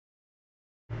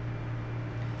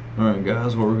Alright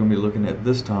guys, what we're going to be looking at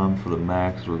this time for the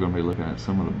Mac is we're going to be looking at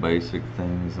some of the basic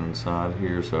things inside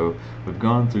here. So we've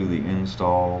gone through the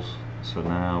installs, so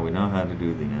now we know how to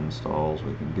do the installs.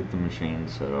 We can get the machine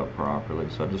set up properly.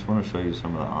 So I just want to show you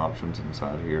some of the options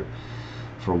inside here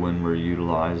for when we're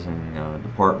utilizing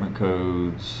department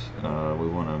codes. We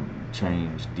want to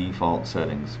change default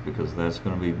settings because that's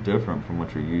going to be different from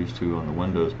what you're used to on the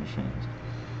Windows machines.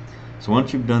 So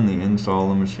once you've done the install of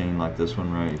the machine, like this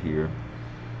one right here,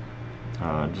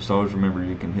 just always remember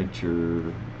you can hit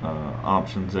your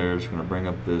options there. It's going to bring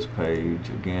up this page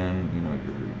again. You know,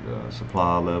 your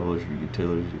supply levels, your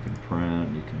utilities. You can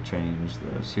print, you can change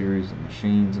the series of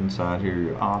machines inside here,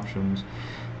 your options.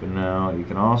 But now you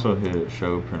can also hit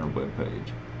show printer web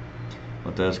page.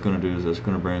 What that's going to do is that's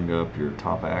going to bring up your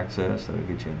top access. That'll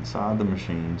get you inside the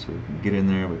machine, so we can get in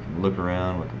there, we can look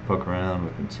around, we can poke around,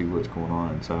 we can see what's going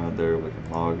on inside there, we can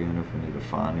log in if we need to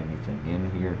find anything in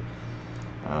here.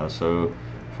 So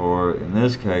in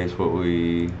this case, what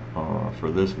we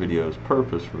for this video's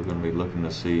purpose, we're going to be looking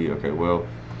to see, okay, well,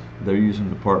 they're using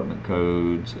department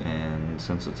codes, and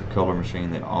since it's a color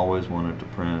machine, they always want it to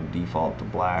print default to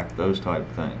black, those type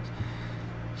of things.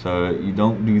 So you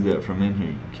don't do that from in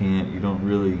here. You don't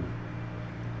really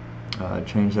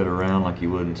change that around like you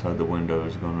would inside the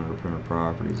Windows going under printer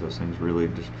properties. Those things really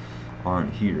just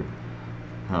aren't here.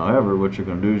 However, what you're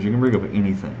going to do is you can bring up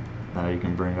anything. You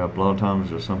can bring up, a lot of times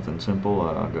just something simple.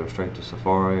 I'll go straight to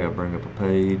Safari, I bring up a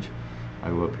page, I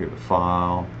go up here to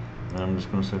File, and I'm just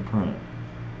going to say Print.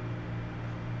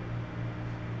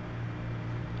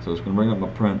 So it's going to bring up my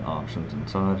print options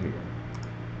inside here.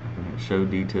 I can hit Show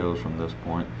Details from this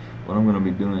point. What I'm going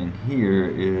to be doing here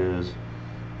is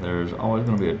there's always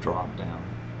going to be a drop down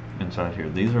inside here.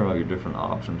 These are all your different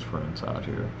options for inside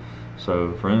here.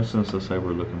 So for instance, let's say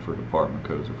we're looking for department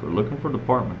codes. If we're looking for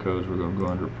department codes, we're going to go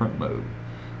under print mode.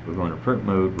 We're going to print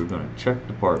mode, we're going to check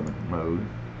department mode.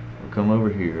 We'll come over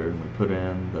here and we put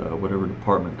in the whatever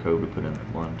department code we put in there,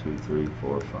 1, 2, 3,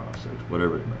 4, 5, 6,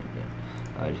 whatever it may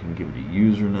be. You can give it a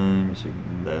username, so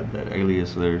that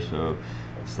alias there, so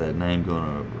it's that name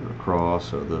going across,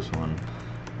 so this one,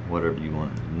 whatever you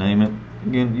want to name it.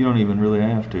 Again, you don't even really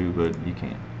have to, but you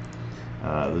can.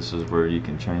 This is where you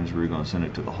can change where you're going to send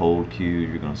it to the hold queue,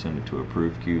 you're going to send it to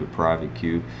approved queue, a private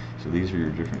queue. So these are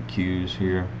your different queues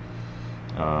here.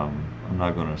 I'm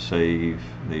not going to save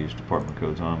these department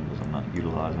codes on because I'm not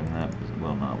utilizing that because it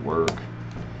will not work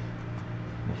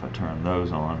if I turn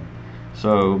those on.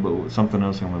 So, but something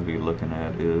else I'm going to be looking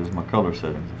at is my color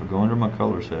settings. If I go under my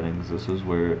color settings, this is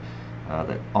where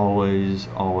they always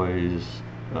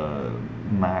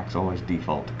Macs always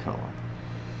default to color.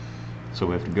 So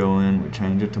we have to go in, we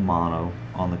change it to mono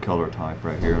on the color type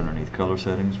right here underneath color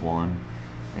settings 1,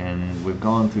 and we've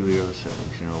gone through the other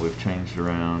settings. You know, we've changed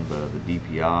around the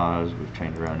DPIs, we've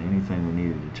changed around anything we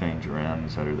needed to change around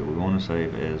inside here that we want to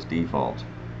save as defaults.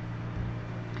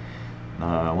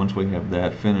 Once we have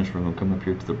that finished, we're going to come up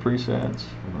here to the presets,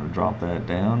 we're going to drop that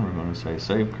down, we're going to say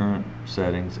save current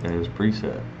settings as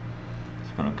preset.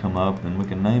 It's going to come up and we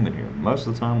can name it here. Most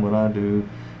of the time what I do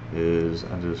is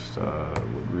I just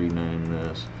would rename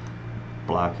this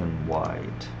black and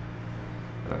white.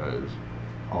 Is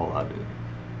all I do.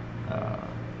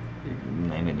 You can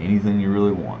name it anything you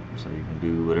really want, so you can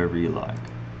do whatever you like.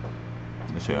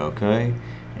 You say OK,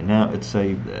 and now it's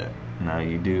saved that. Now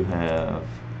you do have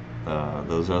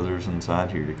those others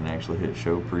inside here. You can actually hit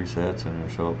show presets and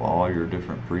it'll show up all your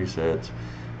different presets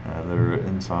that are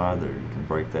inside there. You can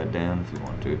break that down if you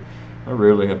want to. I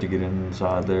rarely have to get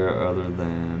inside there other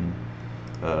than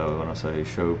when I say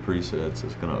show presets,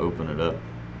 it's going to open it up.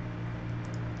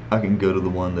 I can go to the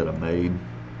one that I made,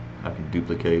 I can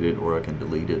duplicate it, or I can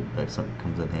delete it. That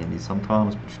comes in handy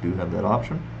sometimes, but you do have that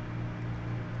option.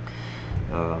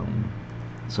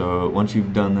 So once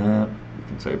you've done that, you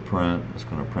can say print. It's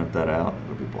going to print that out.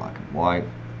 It'll be black and white.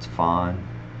 It's fine.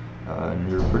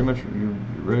 And you're pretty much you're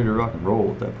ready to rock and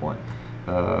roll at that point.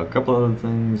 A couple other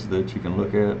things that you can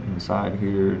look at inside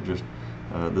here, just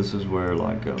this is where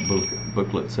like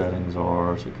booklet settings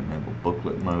are, so you can enable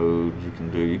booklet modes. You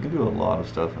can do a lot of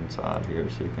stuff inside here,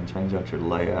 so you can change out your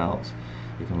layouts.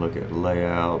 You can look at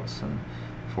layouts and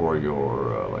for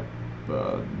your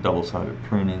double-sided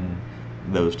printing,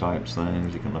 those types of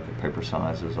things. You can look at paper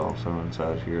sizes also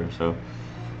inside here. So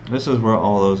this is where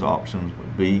all those options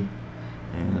would be,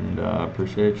 and I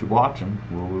appreciate you watching.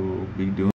 We'll be doing